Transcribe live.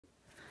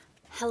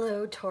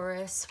Hello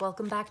Taurus,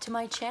 welcome back to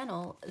my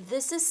channel.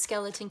 This is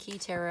Skeleton Key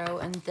Tarot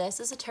and this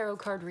is a tarot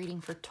card reading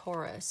for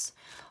Taurus.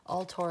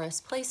 All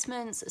Taurus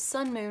placements,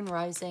 Sun, Moon,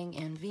 Rising,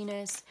 and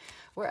Venus.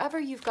 Wherever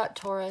you've got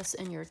Taurus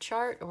in your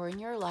chart or in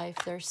your life,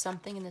 there's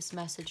something in this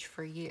message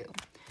for you.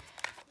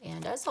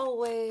 And as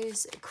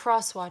always,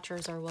 cross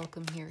watchers are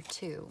welcome here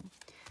too.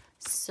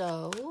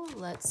 So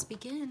let's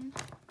begin.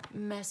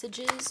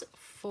 Messages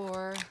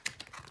for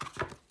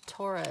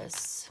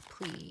Taurus,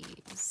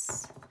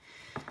 please.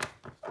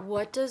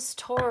 What does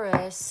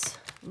Taurus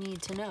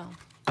need to know?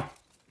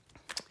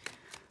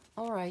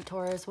 All right,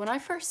 Taurus, when I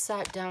first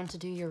sat down to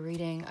do your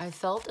reading, I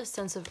felt a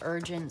sense of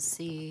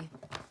urgency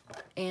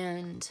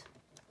and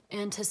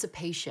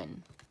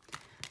anticipation.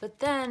 But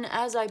then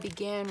as I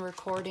began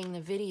recording the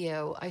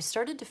video, I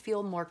started to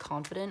feel more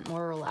confident,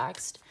 more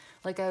relaxed,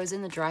 like I was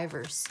in the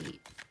driver's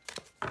seat.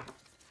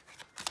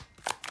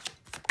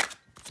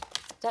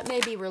 That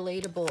may be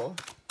relatable.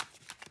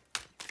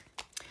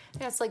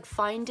 Yeah, it's like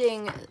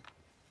finding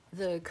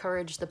the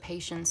courage, the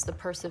patience, the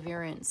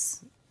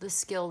perseverance, the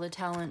skill, the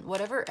talent,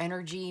 whatever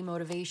energy,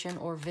 motivation,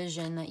 or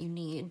vision that you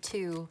need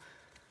to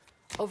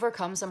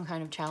overcome some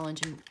kind of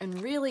challenge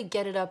and really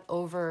get it up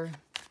over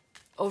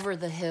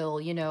the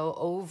hill, you know,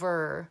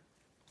 over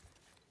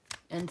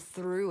and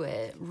through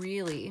it,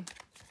 really.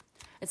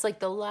 It's like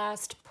the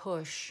last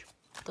push,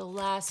 the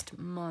last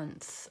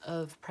month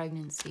of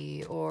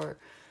pregnancy, or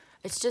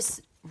it's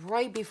just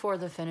right before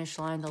the finish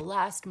line, the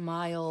last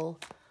mile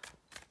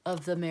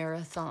of the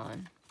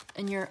marathon.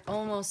 And you're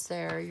almost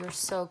there. You're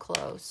so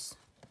close.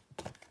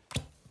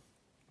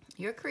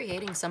 You're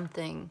creating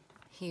something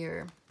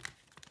here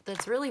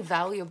that's really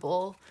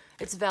valuable.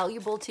 It's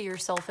valuable to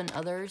yourself and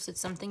others.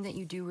 It's something that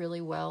you do really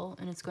well,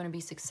 and it's going to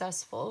be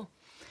successful.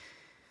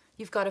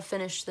 You've got to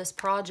finish this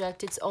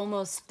project. It's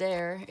almost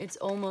there. It's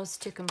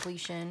almost to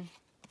completion.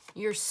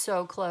 You're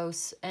so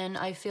close. And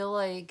I feel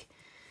like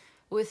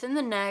within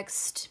the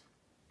next,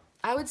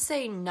 I would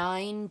say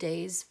 9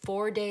 days,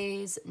 4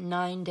 days,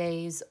 9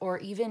 days, or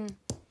even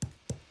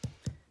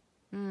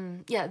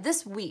yeah,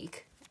 this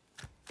week,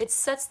 it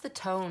sets the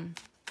tone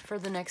for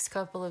the next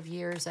couple of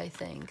years, I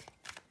think.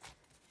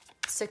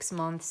 6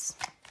 months.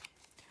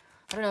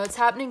 I don't know, it's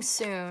happening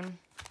soon.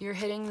 You're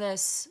hitting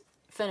this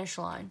finish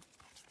line.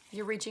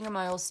 You're reaching a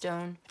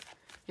milestone.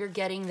 You're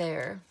getting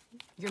there.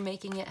 You're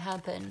making it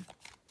happen.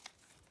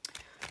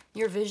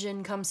 Your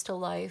vision comes to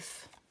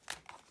life.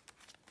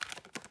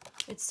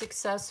 It's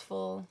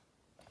successful.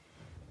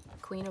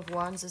 Queen of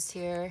Wands is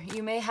here.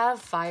 You may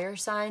have fire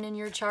sign in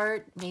your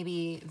chart,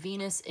 maybe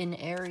Venus in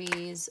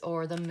Aries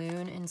or the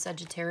moon in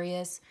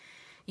Sagittarius.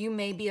 You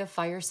may be a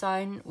fire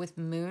sign with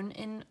moon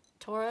in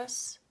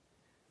Taurus,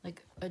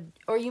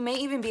 or you may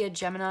even be a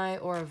Gemini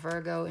or a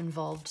Virgo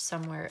involved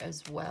somewhere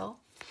as well.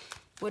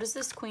 What is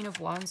this Queen of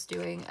Wands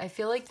doing? I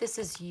feel like this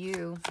is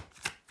you.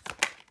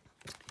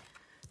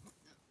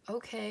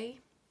 Okay.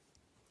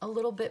 A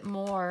little bit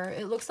more.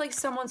 It looks like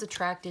someone's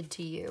attracted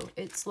to you.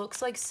 It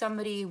looks like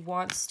somebody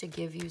wants to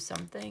give you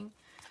something.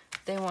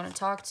 They want to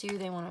talk to you.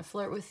 They want to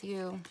flirt with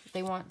you.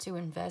 They want to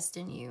invest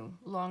in you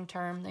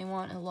long-term. They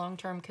want a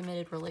long-term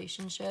committed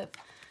relationship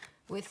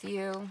with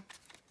you.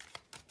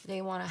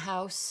 They want a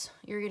house.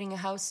 You're getting a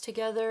house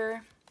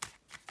together.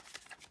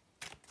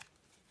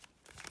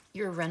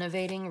 You're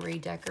renovating,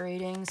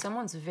 redecorating.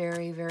 Someone's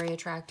very, very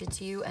attracted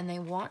to you, and they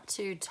want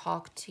to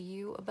talk to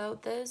you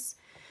about this.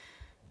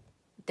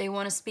 They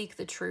want to speak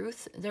the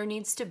truth. There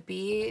needs to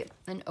be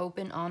an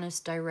open,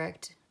 honest,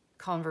 direct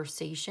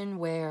conversation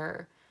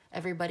where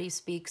everybody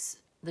speaks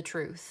the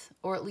truth,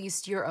 or at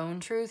least your own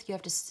truth. You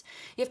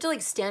have to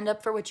like stand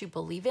up for what you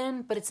believe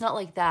in, but it's not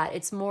like that.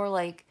 It's more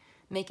like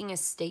making a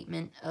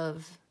statement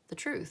of the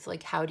truth.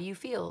 Like, how do you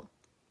feel?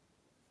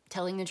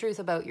 Telling the truth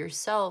about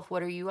yourself.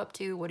 What are you up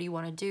to? What do you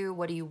want to do?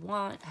 What do you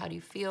want? How do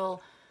you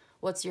feel?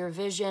 What's your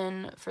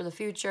vision for the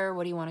future?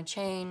 What do you want to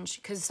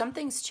change? Because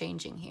something's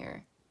changing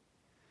here.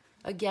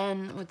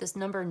 Again, with this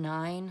number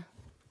 9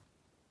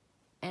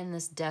 and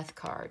this death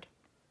card,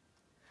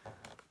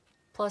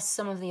 plus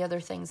some of the other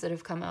things that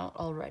have come out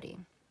already.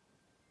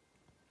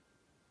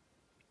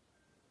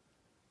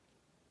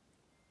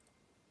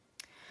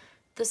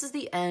 This is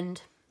the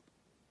end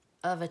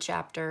of a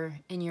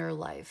chapter in your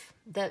life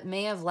that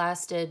may have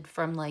lasted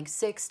from like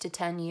 6 to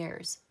 10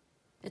 years.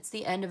 It's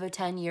the end of a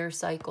 10-year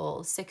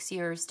cycle, 6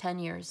 years, 10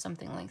 years,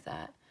 something like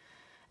that.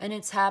 And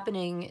it's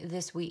happening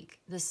this week,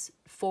 this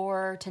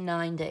 4 to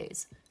 9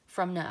 days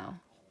from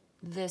now.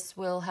 This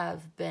will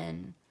have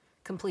been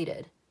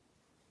completed.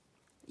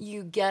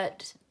 You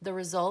get the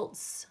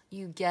results,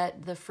 you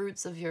get the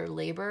fruits of your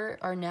labor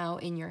are now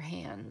in your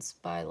hands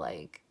by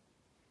like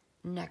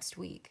next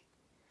week.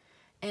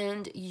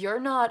 And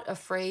you're not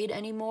afraid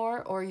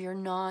anymore, or you're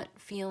not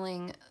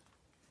feeling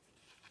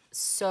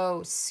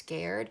so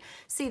scared.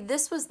 See,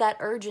 this was that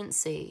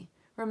urgency.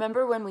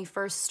 Remember when we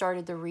first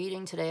started the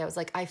reading today, I was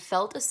like, I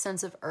felt a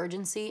sense of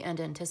urgency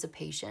and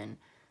anticipation.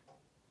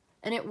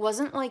 And it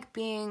wasn't like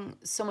being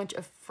so much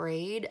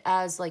afraid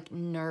as like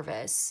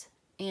nervous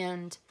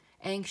and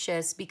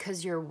anxious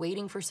because you're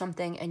waiting for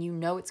something and you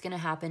know it's going to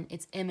happen.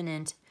 It's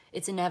imminent.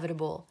 It's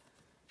inevitable.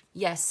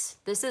 Yes,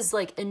 this is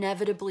like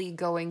inevitably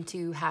going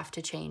to have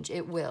to change.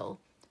 It will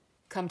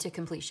come to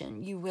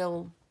completion. You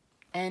will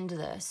end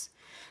this.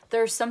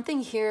 There's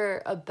something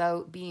here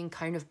about being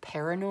kind of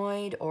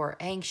paranoid or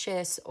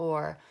anxious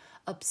or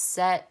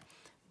upset,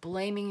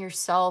 blaming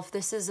yourself.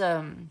 This is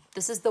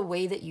the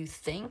way that you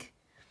think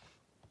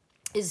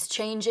is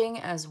changing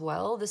as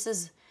well.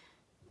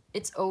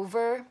 It's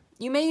over.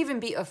 You may even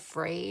be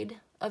afraid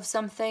of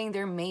something.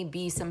 There may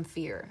be some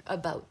fear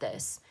about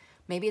this.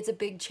 Maybe it's a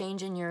big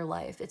change in your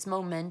life. It's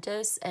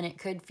momentous and it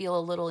could feel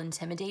a little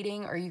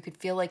intimidating, or you could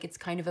feel like it's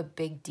kind of a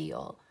big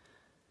deal.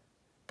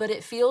 But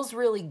it feels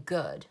really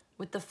good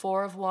with the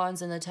Four of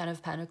Wands and the Ten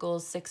of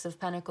Pentacles, Six of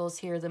Pentacles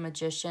here, the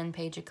Magician,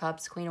 Page of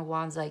Cups, Queen of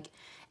Wands, like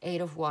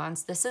Eight of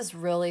Wands. This is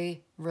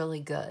really, really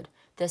good.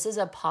 This is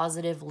a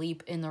positive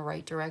leap in the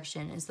right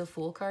direction. Is the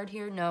Fool card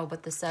here? No,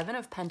 but the Seven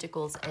of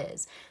Pentacles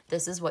is.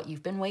 This is what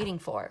you've been waiting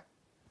for.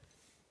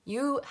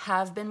 You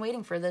have been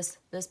waiting for this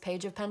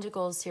Page of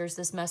Pentacles. Here's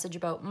this message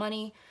about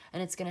money,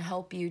 and it's going to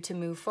help you to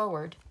move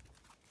forward.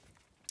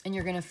 And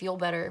you're going to feel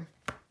better.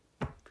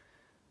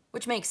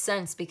 Which makes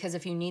sense, because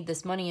if you need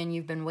this money and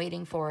you've been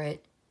waiting for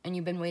it, and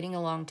you've been waiting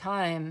a long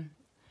time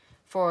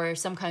for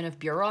some kind of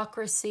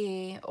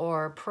bureaucracy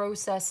or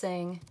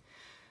processing,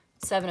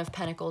 Seven of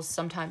Pentacles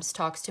sometimes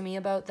talks to me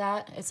about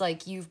that. It's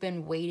like you've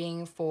been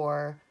waiting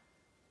for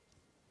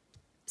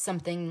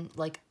something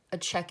like a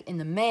check in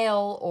the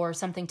mail or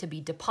something to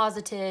be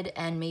deposited,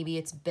 and maybe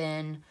it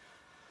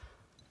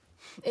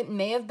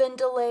may have been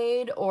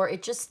delayed, or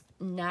it just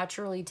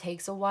naturally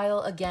takes a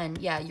while. Again,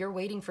 yeah, you're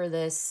waiting for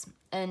this,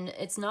 and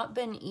it's not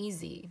been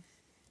easy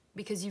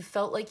because you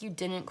felt like you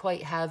didn't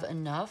quite have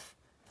enough,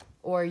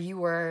 or you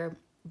were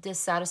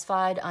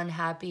dissatisfied,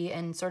 unhappy,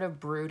 and sort of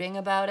brooding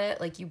about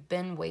it. Like you've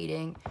been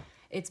waiting.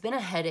 It's been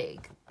a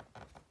headache.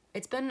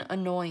 It's been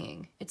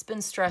annoying. It's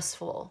been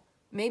stressful.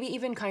 Maybe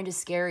even kind of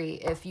scary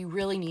if you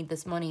really need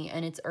this money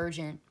and it's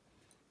urgent.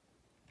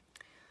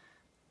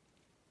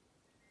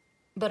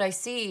 But I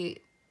see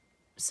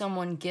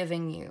someone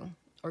giving you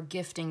or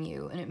gifting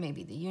you, and it may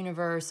be the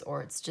universe,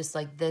 or it's just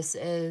like this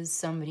is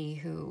somebody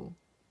who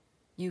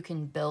you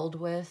can build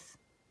with.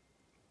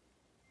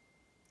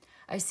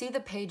 I see the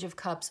Page of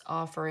Cups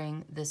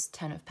offering this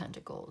Ten of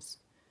Pentacles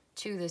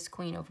to this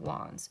Queen of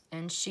Wands,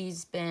 and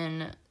she's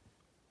been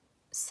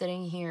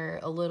sitting here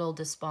a little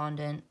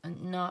despondent,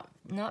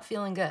 not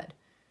feeling good,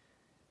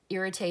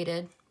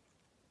 irritated,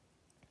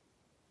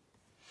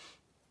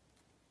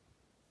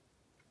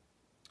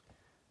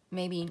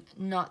 maybe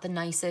not the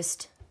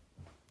nicest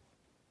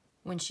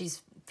when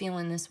she's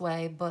feeling this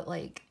way, but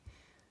like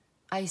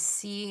I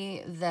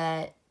see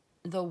that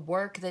the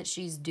work that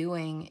she's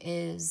doing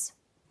is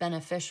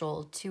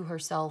beneficial to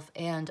herself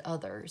and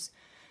others.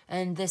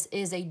 And this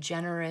is a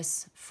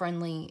generous,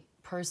 friendly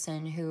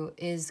person who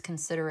is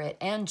considerate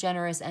and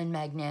generous and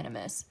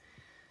magnanimous.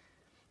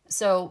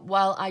 So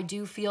while I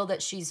do feel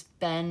that she's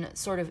been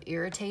sort of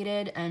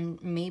irritated,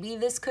 and maybe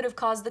this could have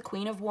caused the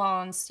Queen of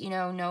Wands, you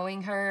know,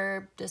 knowing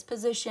her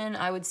disposition,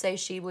 I would say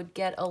she would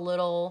get a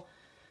little,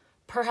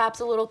 perhaps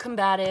a little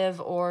combative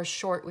or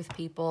short with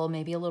people,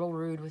 maybe a little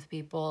rude with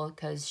people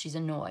because she's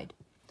annoyed.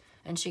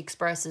 And she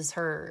expresses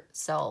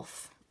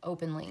herself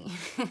openly,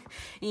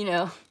 you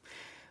know.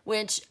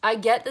 Which I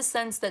get the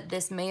sense that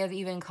this may have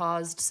even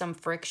caused some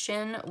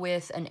friction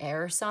with an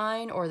air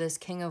sign or this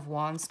King of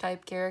Wands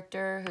type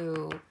character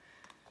who...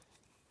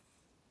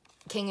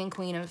 King and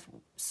Queen of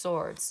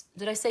Swords.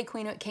 Did I say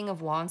King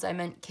of Wands? I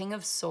meant King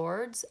of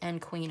Swords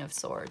and Queen of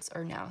Swords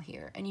are now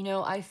here. And you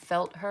know, I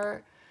felt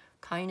her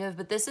kind of,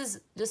 but this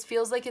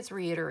feels like it's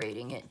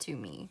reiterating it to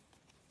me.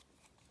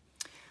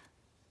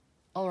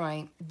 All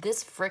right,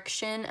 this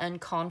friction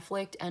and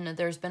conflict, and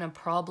there's been a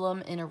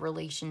problem in a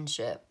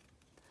relationship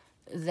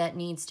that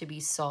needs to be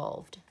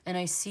solved. And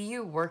I see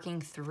you working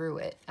through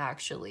it,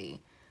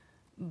 actually.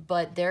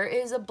 But there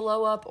is a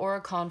blow up or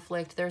a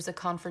conflict. There's a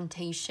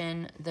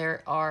confrontation.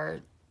 There are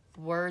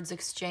words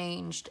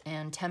exchanged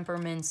and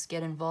temperaments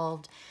get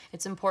involved.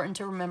 It's important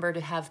to remember to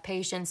have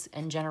patience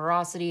and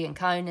generosity and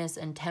kindness,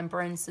 and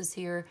temperance is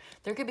here.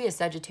 There could be a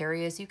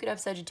Sagittarius. You could have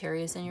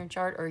Sagittarius in your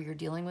chart, or you're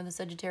dealing with a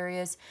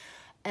Sagittarius.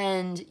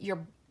 And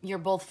you're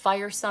both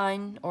fire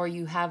sign, or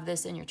you have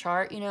this in your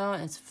chart, you know,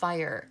 and it's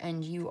fire,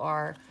 and you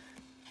are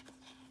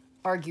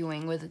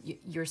arguing with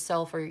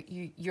yourself, or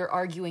you're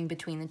arguing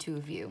between the two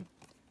of you.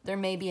 There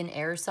may be an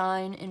air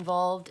sign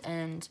involved,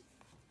 and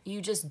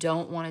you just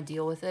don't want to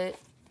deal with it.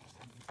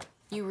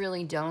 You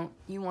really don't.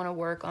 You want to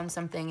work on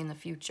something in the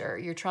future.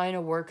 You're trying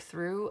to work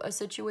through a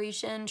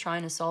situation,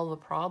 trying to solve a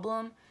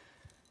problem,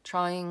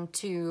 trying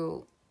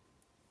to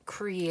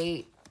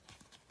create...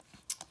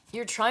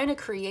 You're trying to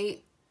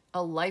create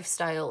a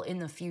lifestyle in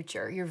the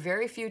future. You're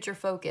very future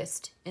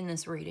focused in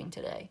this reading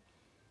today.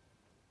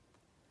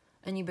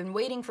 And you've been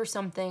waiting for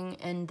something,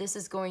 and this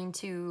is going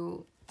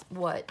to,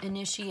 what,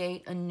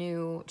 initiate a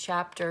new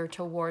chapter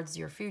towards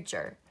your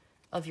future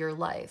of your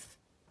life.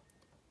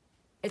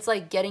 It's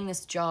like getting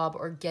this job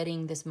or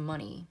getting this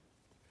money.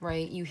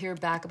 right? You hear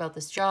back about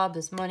this job,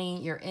 this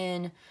money, you're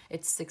in,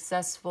 it's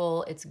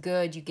successful, it's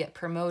good, you get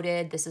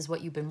promoted, this is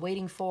what you've been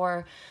waiting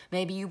for.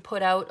 Maybe you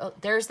put out, oh,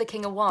 there's the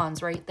King of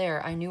Wands right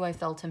there. I knew I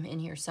felt him in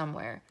here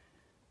somewhere.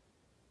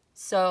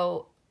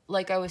 So,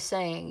 like I was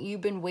saying,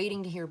 you've been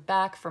waiting to hear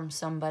back from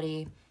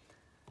somebody.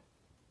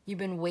 You've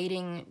been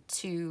waiting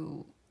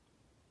to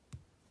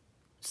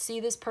see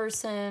this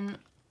person.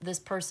 This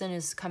person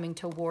is coming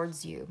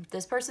towards you.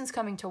 This person's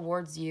coming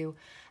towards you.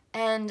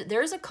 And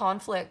there's a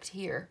conflict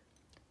here.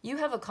 You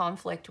have a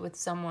conflict with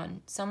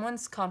someone.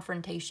 Someone's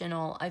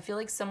confrontational. I feel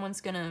like someone's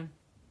gonna...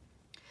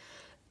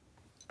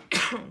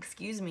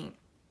 Excuse me.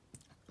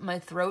 My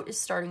throat is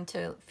starting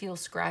to feel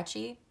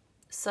scratchy.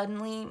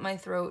 Suddenly, my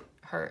throat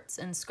hurts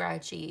and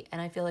scratchy, and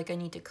I feel like I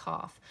need to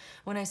cough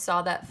when I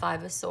saw that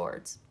Five of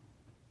Swords.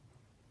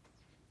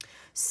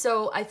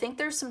 So I think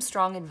there's some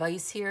strong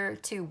advice here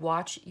to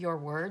watch your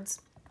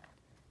words.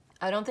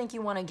 I don't think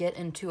you want to get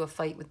into a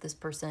fight with this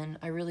person.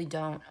 I really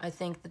don't. I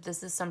think that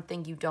this is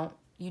something you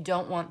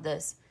don't want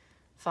this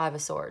Five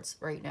of Swords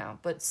right now.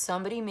 But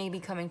somebody may be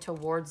coming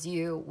towards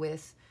you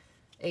with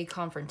a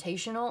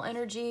confrontational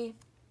energy,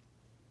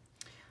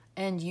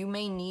 and you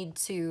may need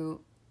to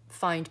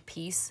find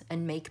peace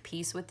and make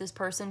peace with this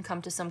person, come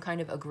to some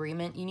kind of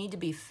agreement. You need to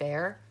be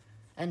fair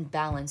and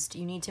balanced.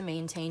 You need to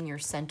maintain your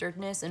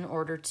centeredness in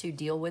order to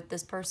deal with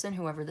this person,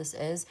 whoever this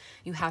is.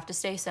 You have to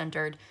stay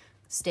centered,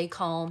 stay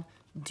calm.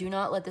 Do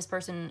not let this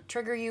person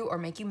trigger you or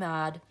make you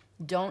mad.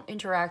 Don't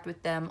interact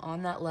with them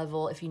on that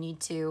level if you need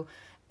to.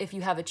 If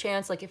you have a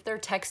chance, like if they're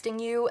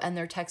texting you and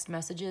their text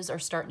messages are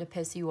starting to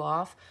piss you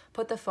off,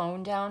 put the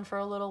phone down for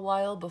a little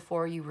while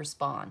before you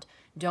respond.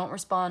 Don't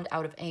respond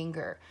out of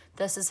anger.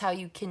 This is how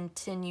you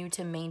continue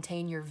to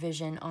maintain your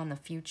vision on the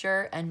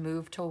future and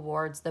move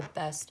towards the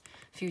best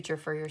future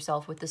for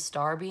yourself, with the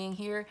Star being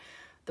here.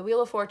 The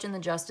Wheel of Fortune, the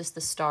Justice,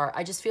 the Star.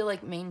 I just feel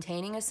like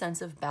maintaining a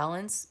sense of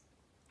balance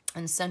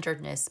and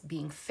centeredness,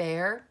 being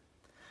fair,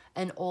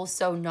 and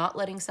also not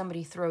letting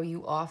somebody throw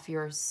you off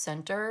your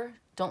center.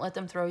 Don't let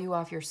them throw you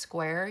off your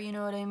square, you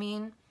know what I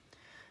mean?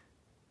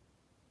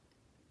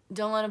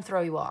 Don't let them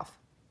throw you off,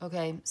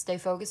 okay? Stay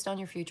focused on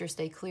your future.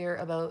 Stay clear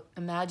about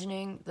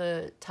imagining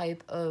the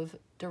type of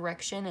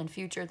direction and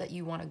future that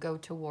you want to go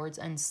towards,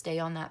 and stay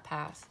on that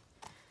path.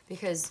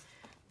 Because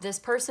this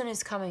person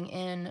is coming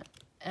in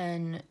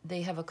and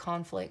they have a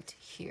conflict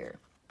here.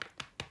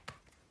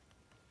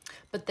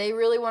 But they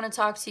really want to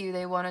talk to you.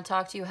 They want to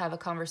talk to you, have a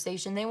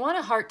conversation. They want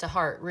a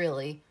heart-to-heart,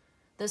 really.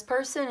 This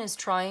person is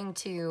trying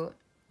to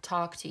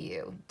talk to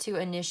you, to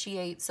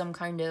initiate some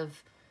kind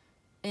of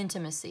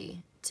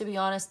intimacy. To be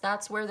honest,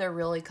 that's where they're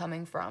really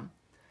coming from.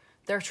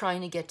 They're trying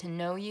to get to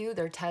know you.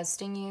 They're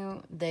testing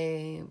you.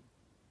 They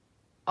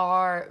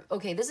are...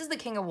 Okay, this is the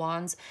King of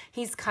Wands.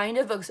 He's kind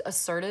of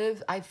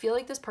assertive. I feel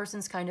like this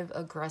person's kind of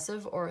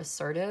aggressive or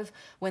assertive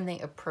when they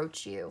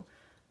approach you.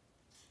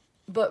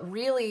 But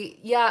really,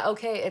 yeah,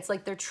 okay, it's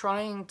like they're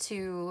trying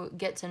to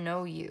get to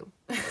know you.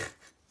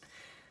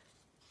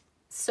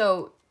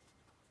 So,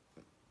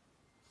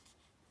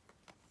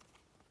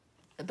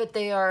 but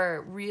they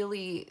are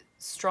really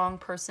strong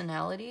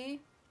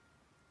personality.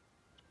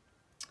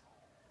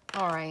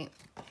 All right.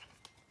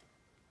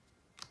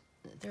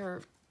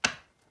 They're...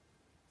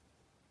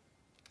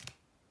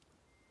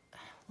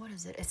 What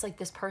is it? It's like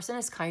this person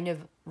is kind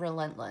of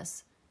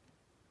relentless.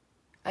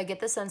 I get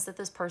the sense that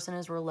this person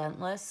is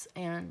relentless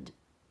and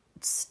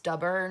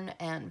stubborn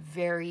and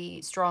very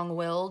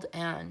strong-willed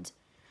and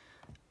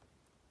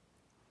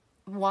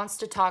wants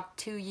to talk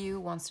to you,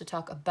 wants to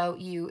talk about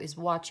you, is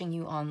watching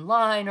you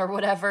online or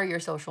whatever, your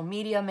social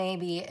media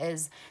maybe,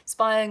 is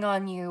spying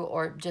on you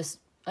or just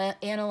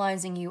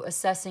analyzing you,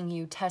 assessing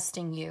you,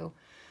 testing you.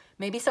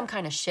 Maybe some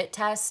kind of shit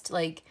test.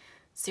 Like,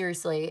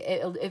 seriously,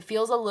 it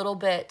feels a little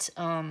bit,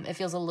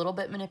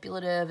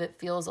 manipulative. It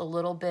feels a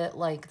little bit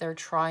like they're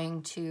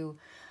trying to...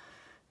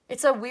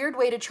 It's a weird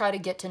way to try to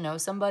get to know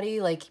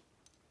somebody, like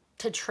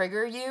to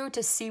trigger you,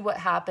 to see what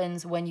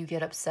happens when you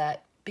get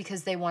upset,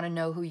 because they want to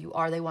know who you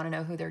are. They want to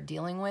know who they're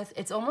dealing with.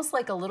 It's almost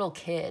like a little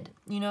kid,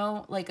 you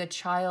know, like a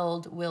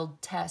child will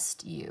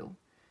test you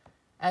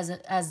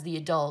as the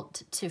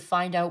adult to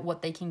find out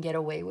what they can get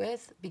away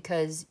with,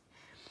 because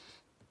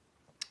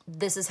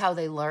this is how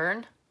they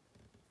learn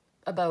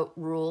about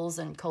rules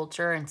and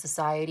culture and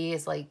society.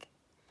 Is like,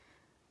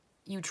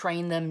 you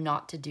train them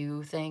not to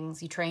do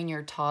things. You train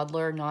your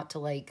toddler not to,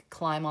 like,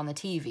 climb on the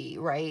TV,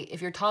 right?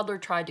 If your toddler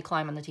tried to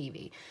climb on the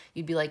TV,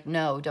 you'd be like,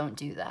 no, don't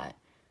do that.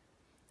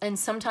 And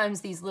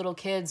sometimes these little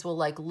kids will,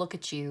 like, look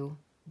at you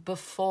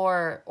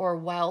before or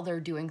while they're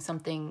doing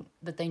something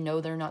that they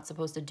know they're not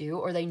supposed to do,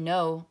 or they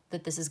know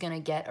that this is going to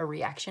get a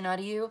reaction out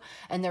of you,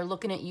 and they're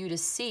looking at you to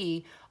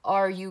see,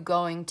 are you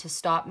going to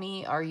stop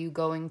me? Are you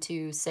going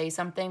to say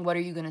something? What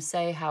are you going to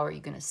say? How are you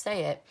going to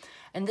say it?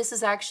 And this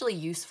is actually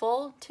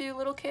useful to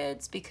little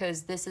kids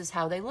because this is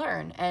how they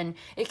learn. And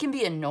it can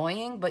be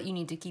annoying, but you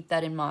need to keep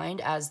that in mind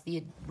as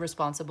the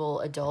responsible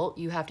adult.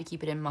 You have to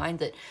keep it in mind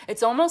that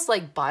it's almost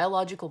like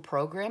biological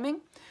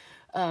programming.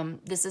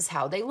 This is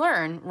how they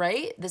learn,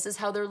 right? This is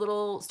how their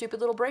little stupid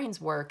little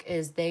brains work,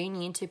 is they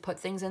need to put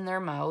things in their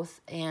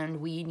mouth and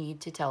we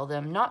need to tell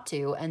them not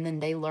to, and then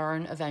they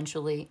learn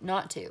eventually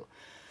not to.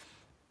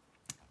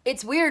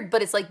 It's weird,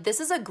 but it's like, this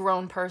is a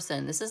grown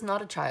person. This is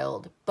not a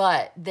child,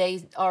 but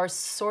they are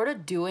sort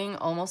of doing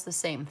almost the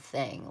same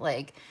thing.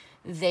 Like,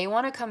 they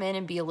want to come in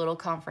and be a little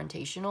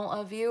confrontational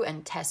of you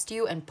and test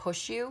you and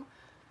push you.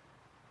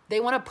 They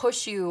want to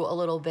push you a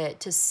little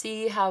bit to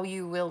see how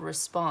you will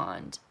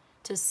respond,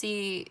 to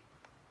see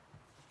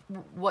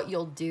what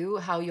you'll do,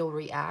 how you'll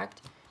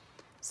react.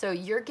 So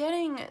you're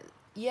getting,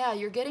 yeah,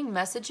 you're getting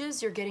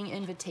messages, you're getting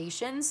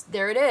invitations.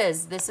 There it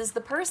is. This is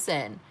the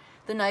person.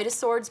 The Knight of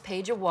Swords,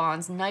 Page of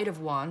Wands, Knight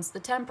of Wands, the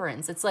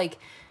Temperance. It's like,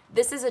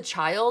 this is a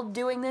child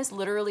doing this,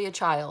 literally a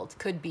child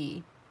could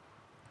be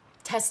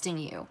testing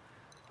you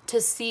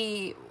to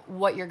see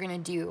what you're going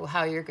to do,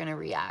 how you're going to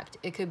react.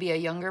 It could be a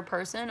younger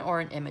person or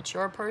an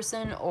immature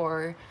person,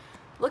 or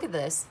look at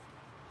this.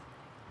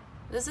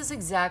 This is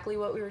exactly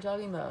what we were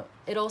talking about.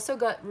 It also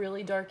got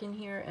really dark in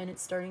here and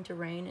it's starting to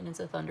rain and it's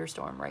a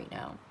thunderstorm right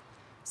now.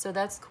 So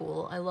that's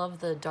cool. I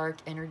love the dark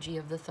energy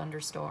of the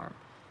thunderstorm.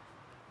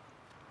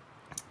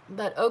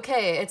 But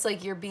okay, it's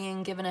like you're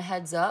being given a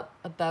heads up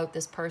about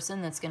this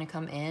person that's going to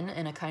come in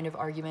a kind of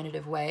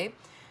argumentative way.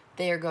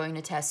 They are going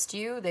to test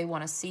you. They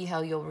want to see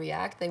how you'll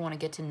react. They want to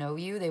get to know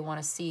you. They want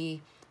to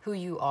see who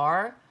you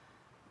are.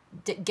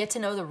 Get to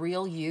know the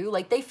real you.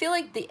 Like, they feel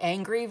like the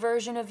angry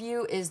version of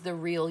you is the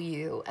real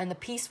you and the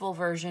peaceful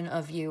version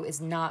of you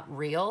is not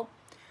real.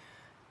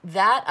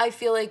 That, I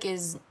feel like,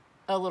 is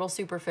a little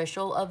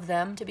superficial of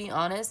them, to be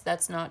honest.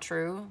 That's not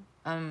true.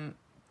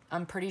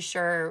 I'm pretty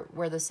sure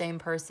we're the same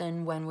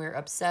person when we're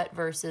upset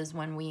versus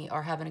when we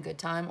are having a good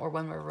time or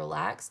when we're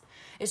relaxed.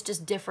 It's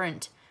just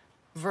different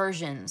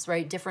versions,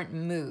 right? Different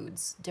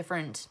moods,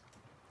 different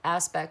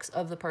aspects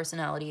of the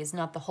personality is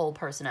not the whole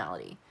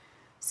personality.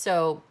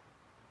 So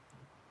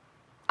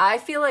I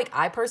feel like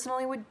I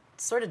personally would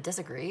sort of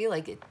disagree.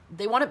 Like,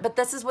 they want it, but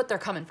this is what they're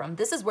coming from.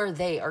 This is where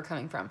they are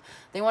coming from.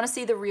 They want to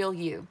see the real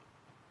you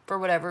for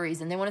whatever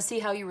reason. They want to see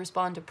how you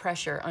respond to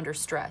pressure under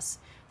stress.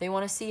 They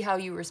want to see how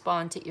you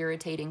respond to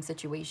irritating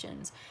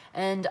situations.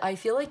 And I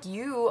feel like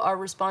you are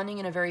responding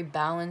in a very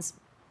balanced,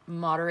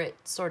 moderate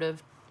sort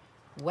of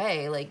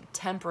way, like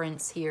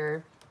Temperance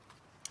here,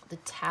 the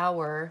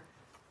Tower,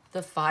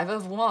 the Five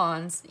of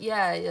Wands.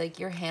 Yeah, like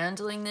you're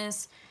handling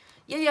this.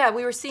 Yeah,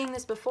 we were seeing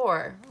this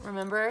before,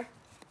 remember?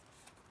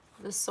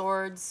 The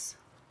Swords.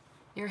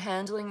 You're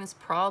handling this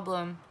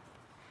problem.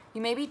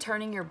 You may be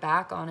turning your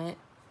back on it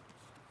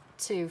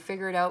to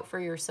figure it out for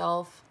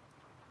yourself.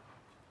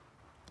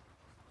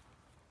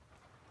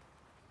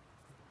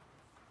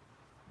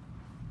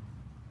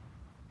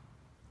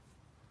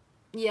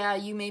 Yeah,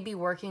 you may be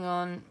working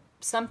on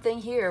something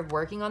here,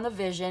 working on the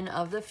vision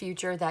of the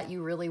future that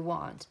you really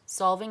want.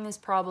 Solving this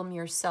problem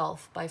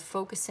yourself by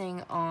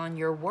focusing on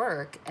your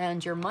work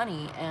and your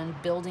money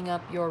and building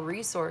up your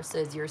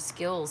resources, your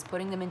skills,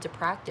 putting them into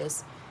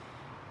practice.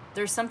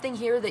 There's something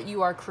here that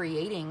you are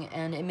creating,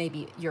 and it may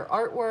be your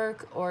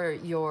artwork or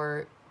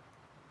your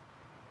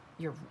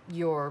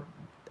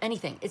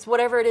anything. It's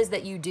whatever it is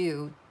that you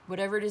do,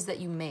 whatever it is that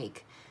you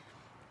make,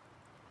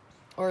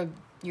 or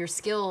your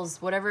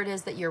skills, whatever it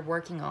is that you're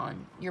working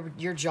on,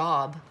 your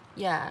job.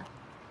 Yeah.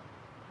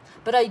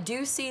 But I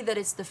do see that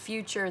it's the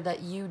future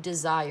that you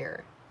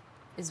desire,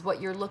 is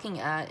what you're looking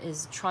at,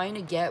 is trying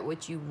to get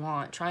what you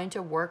want, trying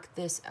to work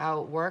this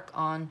out, work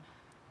on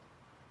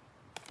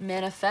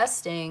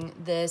manifesting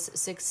this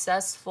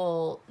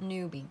successful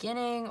new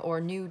beginning or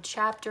new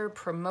chapter,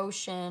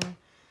 promotion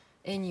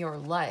in your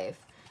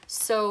life.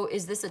 So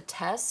is this a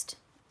test?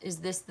 Is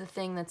this the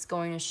thing that's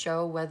going to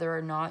show whether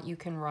or not you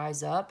can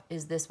rise up?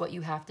 Is this what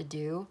you have to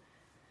do?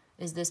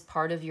 Is this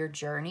part of your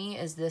journey?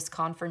 Is this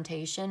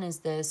confrontation? Is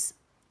this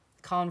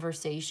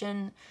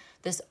conversation?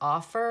 This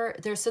offer?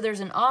 There's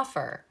an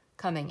offer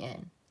coming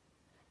in.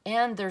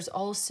 And there's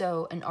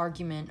also an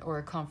argument or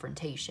a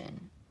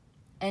confrontation.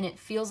 And it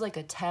feels like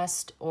a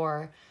test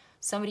or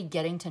somebody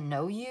getting to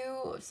know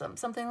you,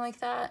 something like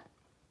that.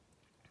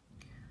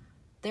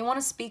 They want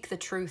to speak the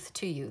truth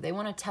to you. They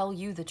want to tell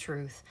you the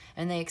truth,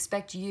 and they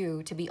expect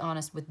you to be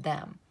honest with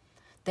them.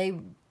 They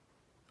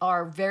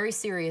are very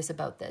serious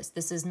about this.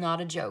 This is not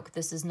a joke.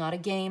 This is not a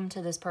game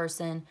to this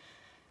person.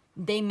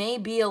 They may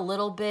be a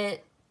little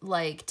bit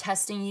like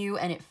testing you,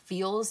 and it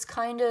feels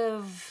kind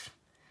of,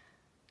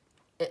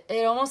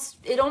 it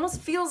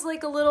almost feels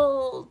like a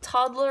little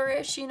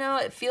toddlerish, you know?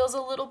 It feels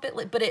a little bit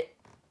like, but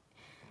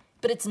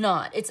it's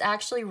not. It's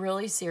actually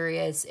really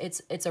serious.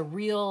 It's a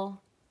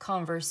real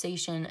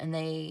conversation, and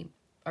they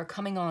are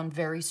coming on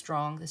very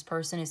strong. This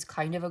person is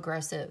kind of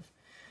aggressive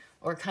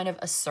or kind of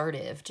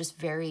assertive, just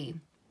very,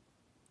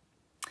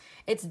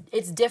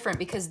 it's different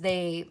because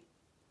they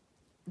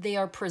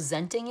are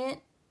presenting it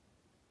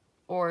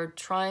or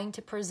trying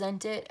to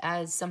present it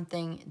as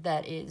something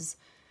that is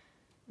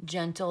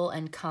gentle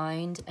and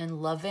kind and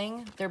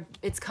loving.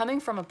 It's coming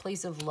from a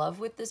place of love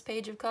with this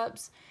Page of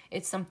Cups.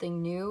 It's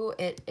something new.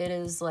 It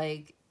is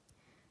like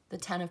the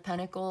Ten of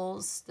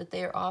Pentacles that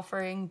they are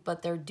offering,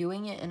 but they're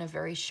doing it in a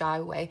very shy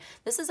way.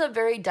 This is a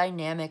very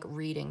dynamic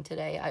reading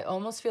today. I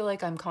almost feel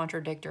like I'm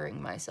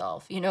contradicting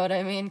myself. You know what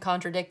I mean?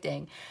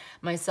 Contradicting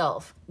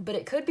myself. But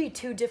it could be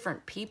two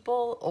different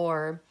people,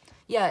 or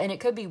yeah, and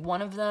it could be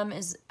one of them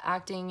is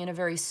acting in a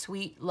very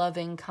sweet,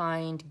 loving,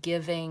 kind,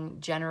 giving,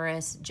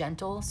 generous,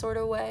 gentle sort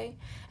of way.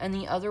 And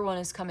the other one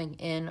is coming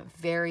in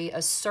very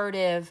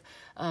assertive,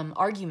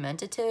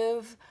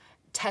 argumentative,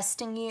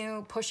 testing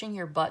you, pushing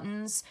your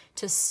buttons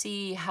to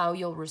see how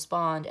you'll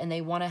respond. And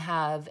they want to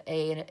have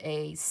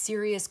a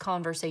serious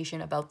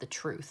conversation about the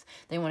truth.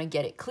 They want to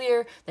get it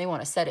clear. They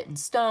want to set it in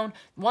stone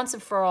once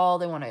and for all.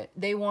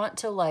 They want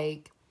to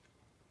like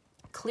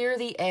clear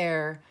the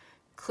air,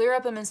 clear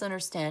up a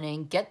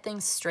misunderstanding, get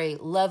things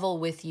straight, level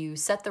with you,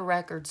 set the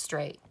record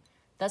straight.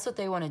 That's what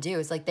they want to do.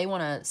 It's like they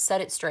want to set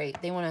it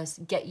straight. They want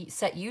to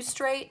set you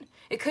straight.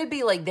 It could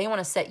be like they want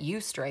to set you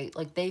straight.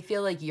 Like they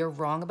feel like you're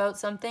wrong about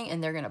something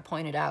and they're going to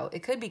point it out. It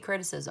could be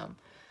criticism.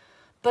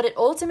 But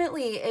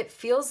it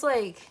feels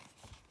like,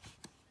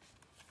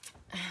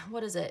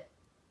 what is it?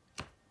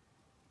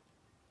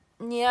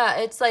 Yeah,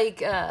 it's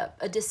like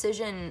a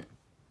decision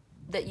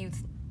that you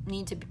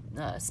need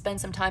to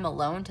spend some time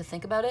alone to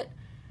think about it.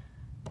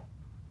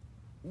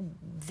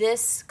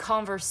 This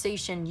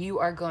conversation, you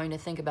are going to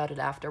think about it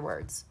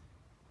afterwards.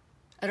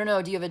 I don't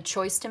know, do you have a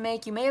choice to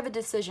make? You may have a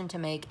decision to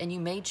make, and you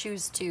may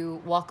choose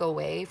to walk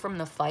away from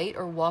the fight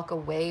or walk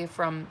away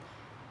from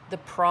the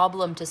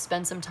problem to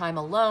spend some time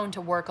alone,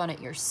 to work on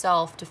it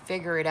yourself, to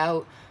figure it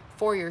out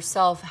for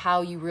yourself,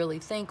 how you really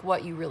think,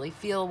 what you really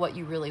feel, what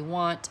you really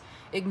want,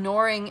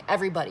 ignoring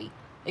everybody,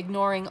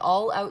 ignoring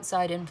all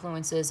outside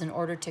influences in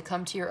order to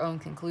come to your own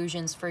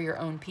conclusions for your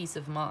own peace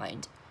of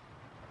mind.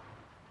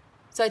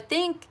 So I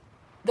think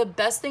the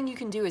best thing you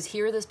can do is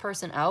hear this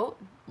person out,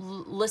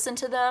 listen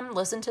to them,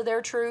 listen to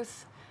their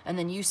truth, and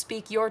then you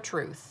speak your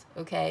truth,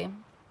 okay?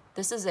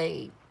 This is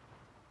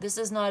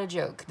not a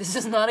joke. This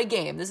is not a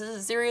game. This is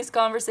a serious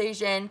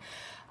conversation.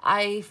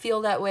 I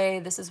feel that way.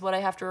 This is what I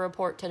have to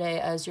report today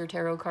as your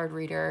tarot card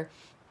reader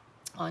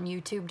on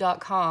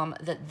youtube.com,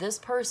 that this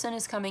person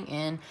is coming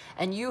in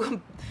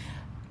and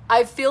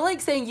I feel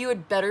like saying you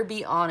had better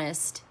be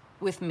honest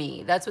with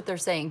me. That's what they're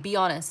saying. Be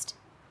honest.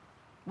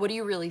 What do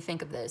you really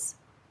think of this?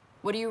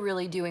 What are you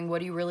really doing? What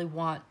do you really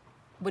want?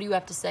 What do you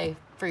have to say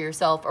for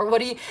yourself? Or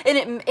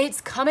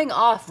it's coming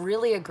off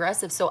really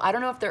aggressive. So I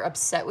don't know if they're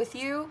upset with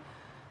you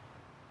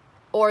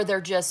or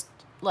they're just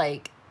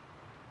like,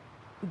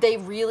 they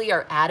really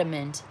are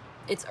adamant.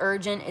 It's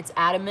urgent. It's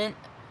adamant.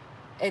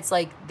 It's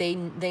like they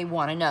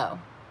want to know.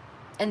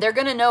 And they're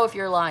going to know if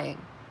you're lying.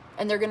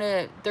 And they're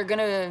going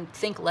to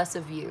think less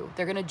of you.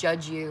 They're going to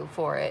judge you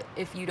for it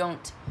if you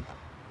don't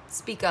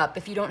speak up,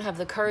 if you don't have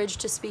the courage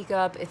to speak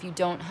up, if you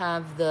don't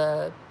have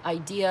the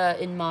idea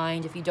in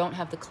mind, if you don't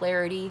have the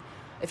clarity,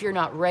 if you're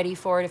not ready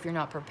for it, if you're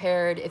not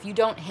prepared, if you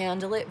don't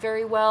handle it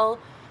very well,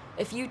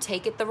 if you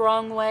take it the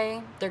wrong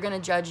way, they're going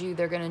to judge you,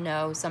 they're going to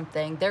know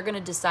something, they're going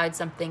to decide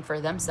something for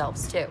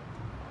themselves too.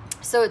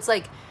 So it's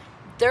like,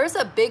 there's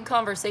a big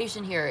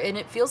conversation here, and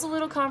it feels a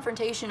little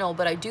confrontational,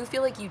 but I do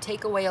feel like you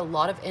take away a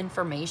lot of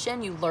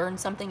information. You learn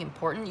something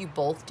important. You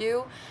both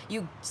do.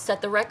 You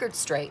set the record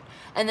straight,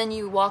 and then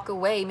you walk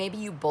away. Maybe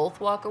you both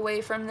walk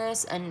away from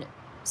this and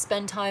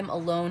spend time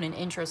alone in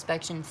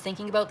introspection,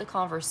 thinking about the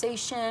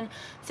conversation,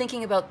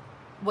 thinking about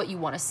what you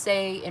want to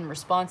say in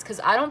response,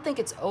 because I don't think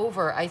it's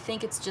over. I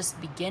think it's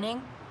just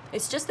beginning.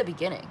 It's just the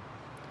beginning.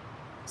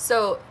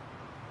 So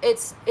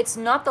it's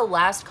not the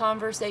last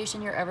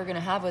conversation you're ever going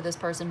to have with this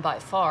person by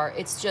far.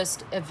 It's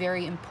just a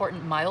very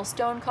important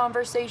milestone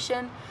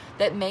conversation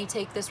that may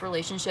take this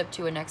relationship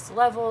to a next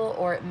level,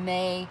 or it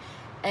may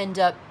end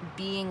up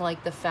being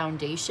like the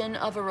foundation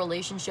of a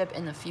relationship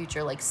in the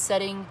future, like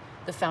setting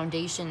the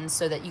foundation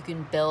so that you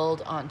can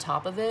build on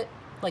top of it,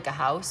 like a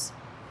house.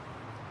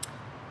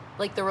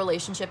 Like the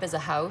relationship is a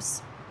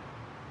house.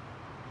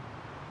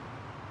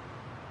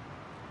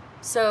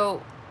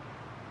 So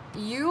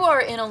you are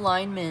in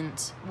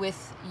alignment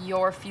with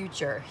your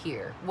future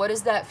here. What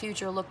does that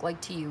future look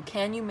like to you?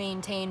 Can you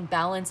maintain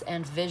balance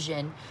and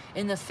vision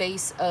in the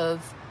face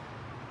of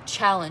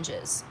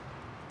challenges?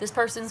 This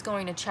person's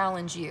going to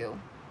challenge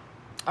you.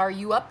 Are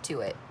you up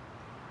to it?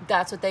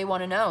 That's what they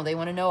want to know. They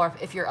want to know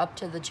if you're up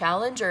to the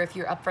challenge or if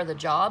you're up for the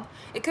job.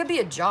 It could be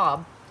a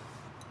job.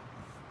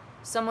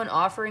 Someone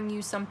offering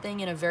you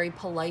something in a very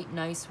polite,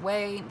 nice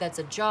way. That's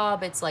a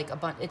job. It's like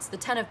it's the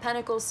 10 of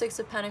Pentacles, 6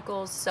 of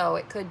Pentacles. So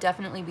it could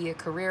definitely be a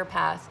career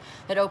path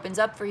that opens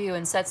up for you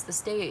and sets the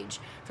stage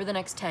for the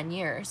next 10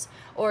 years.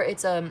 Or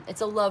it's a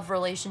love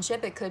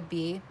relationship. It could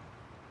be.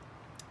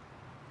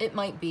 It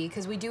might be,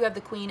 because we do have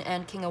the Queen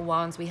and King of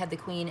Wands. We had the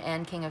Queen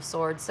and King of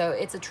Swords. So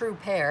it's a true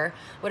pair.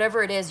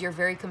 Whatever it is, you're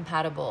very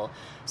compatible.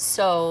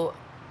 So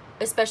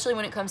especially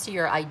when it comes to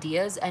your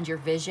ideas and your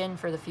vision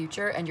for the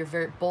future, and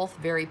you're both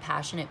very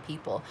passionate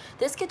people.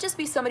 This could just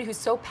be somebody who's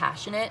so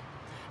passionate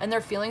and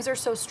their feelings are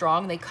so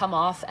strong, they come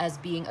off as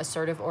being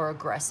assertive or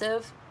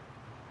aggressive.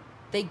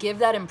 They give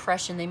that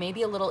impression. They may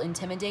be a little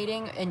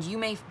intimidating, and you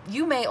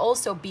may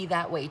also be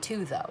that way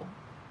too, though.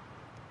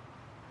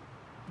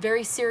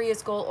 very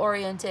serious,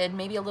 goal-oriented,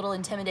 maybe a little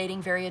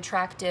intimidating, very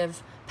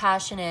attractive,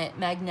 passionate,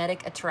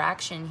 magnetic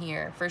attraction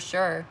here, for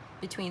sure,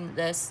 between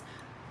this.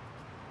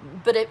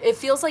 But it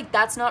feels like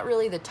that's not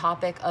really the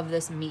topic of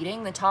this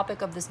meeting. The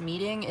topic of this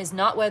meeting is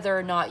not whether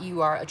or not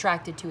you are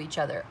attracted to each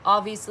other.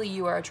 Obviously,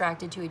 you are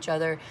attracted to each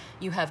other.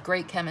 You have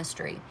great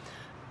chemistry.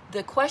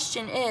 The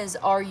question is,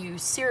 are you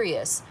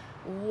serious?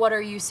 What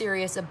are you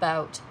serious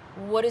about?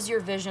 What is your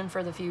vision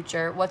for the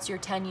future? What's your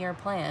 10-year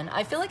plan?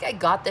 I feel like I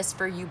got this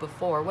for you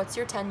before. What's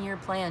your 10-year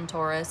plan,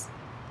 Taurus?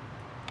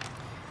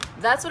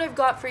 That's what I've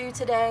got for you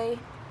today.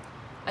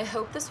 I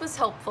hope this was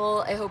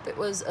helpful. I hope it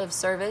was of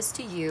service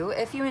to you.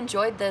 If you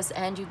enjoyed this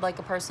and you'd like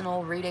a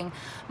personal reading,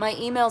 my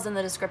email's in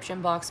the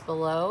description box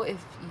below.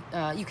 If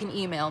you can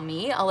email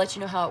me, I'll let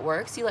you know how it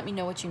works. You let me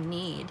know what you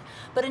need.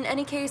 But in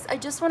any case, I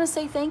just want to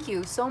say thank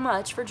you so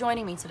much for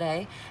joining me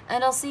today,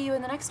 and I'll see you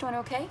in the next one,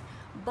 okay?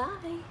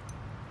 Bye.